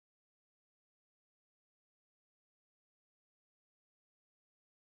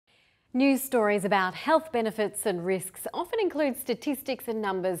News stories about health benefits and risks often include statistics and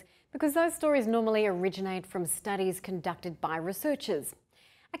numbers because those stories normally originate from studies conducted by researchers.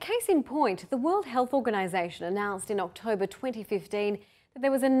 A case in point, the World Health Organization announced in October 2015 that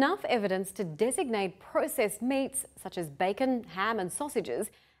there was enough evidence to designate processed meats such as bacon, ham and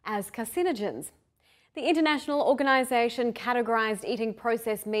sausages as carcinogens. The international organisation categorised eating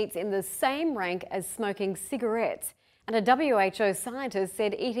processed meats in the same rank as smoking cigarettes, and a WHO scientist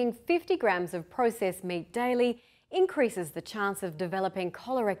said eating 50 grams of processed meat daily increases the chance of developing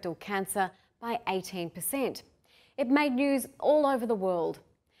colorectal cancer by 18%. It made news all over the world.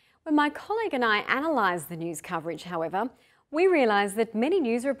 When my colleague and I analysed the news coverage, however, we realised that many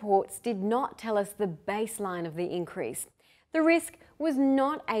news reports did not tell us the baseline of the increase. The risk was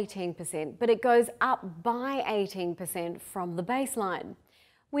not 18%, but it goes up by 18% from the baseline.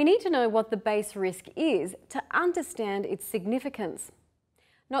 We need to know what the base risk is to understand its significance.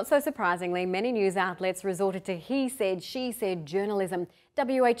 Not so surprisingly, many news outlets resorted to he said, she said journalism.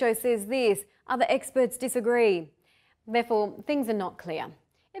 WHO says this, other experts disagree. Therefore, things are not clear.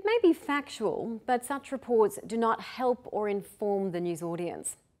 It may be factual, but such reports do not help or inform the news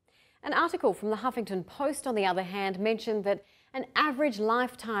audience. An article from the Huffington Post, on the other hand, mentioned that an average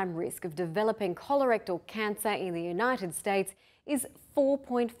lifetime risk of developing colorectal cancer in the United States is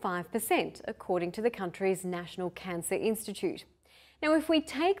 4.5%, according to the country's National Cancer Institute. Now, if we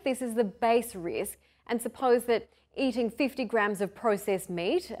take this as the base risk and suppose that eating 50 grams of processed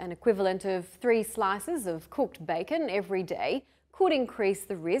meat, an equivalent of 3 slices of cooked bacon every day, could increase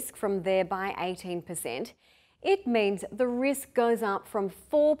the risk from there by 18%, it means the risk goes up from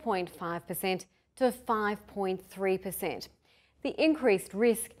 4.5% to 5.3%. The increased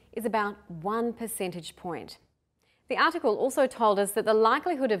risk is about 1 percentage point. The article also told us that the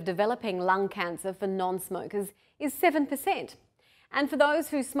likelihood of developing lung cancer for non-smokers is 7%. And for those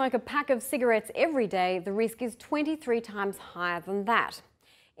who smoke a pack of cigarettes every day, the risk is 23 times higher than that.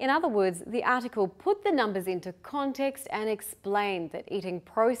 In other words, the article put the numbers into context and explained that eating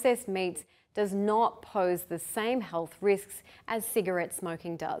processed meats does not pose the same health risks as cigarette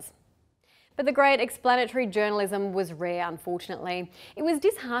smoking does. But the great explanatory journalism was rare, unfortunately. It was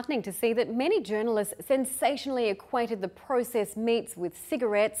disheartening to see that many journalists sensationally equated the processed meats with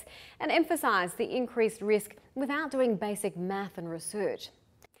cigarettes and emphasised the increased risk without doing basic math and research.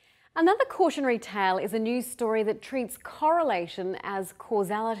 Another cautionary tale is a news story that treats correlation as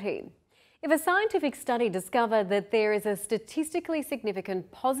causality. If a scientific study discovered that there is a statistically significant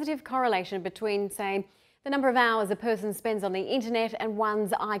positive correlation between, say, the number of hours a person spends on the internet and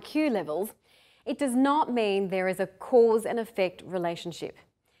one's IQ levels, it does not mean there is a cause and effect relationship.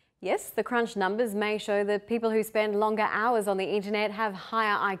 Yes, the crunch numbers may show that people who spend longer hours on the internet have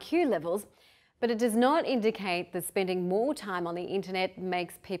higher IQ levels, but it does not indicate that spending more time on the internet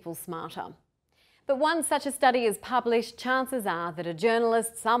makes people smarter. But once such a study is published, chances are that a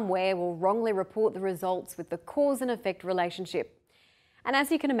journalist somewhere will wrongly report the results with the cause and effect relationship. And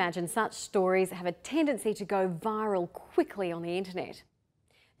as you can imagine, such stories have a tendency to go viral quickly on the internet.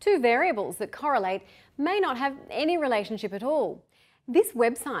 Two variables that correlate may not have any relationship at all. This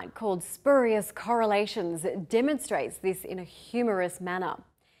website, called Spurious Correlations, demonstrates this in a humorous manner.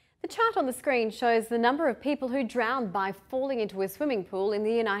 The chart on the screen shows the number of people who drowned by falling into a swimming pool in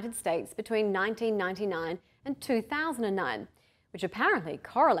the United States between 1999 and 2009, which apparently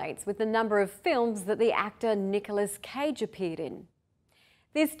correlates with the number of films that the actor Nicolas Cage appeared in.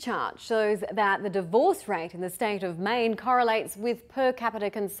 This chart shows that the divorce rate in the state of Maine correlates with per capita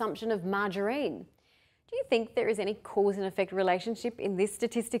consumption of margarine. Do you think there is any cause and effect relationship in this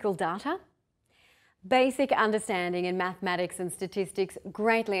statistical data? Basic understanding in mathematics and statistics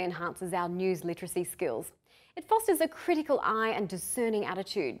greatly enhances our news literacy skills. It fosters a critical eye and discerning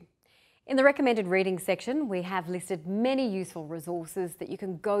attitude. In the recommended reading section, we have listed many useful resources that you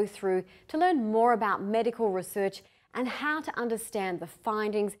can go through to learn more about medical research and how to understand the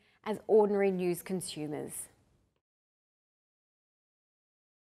findings as ordinary news consumers.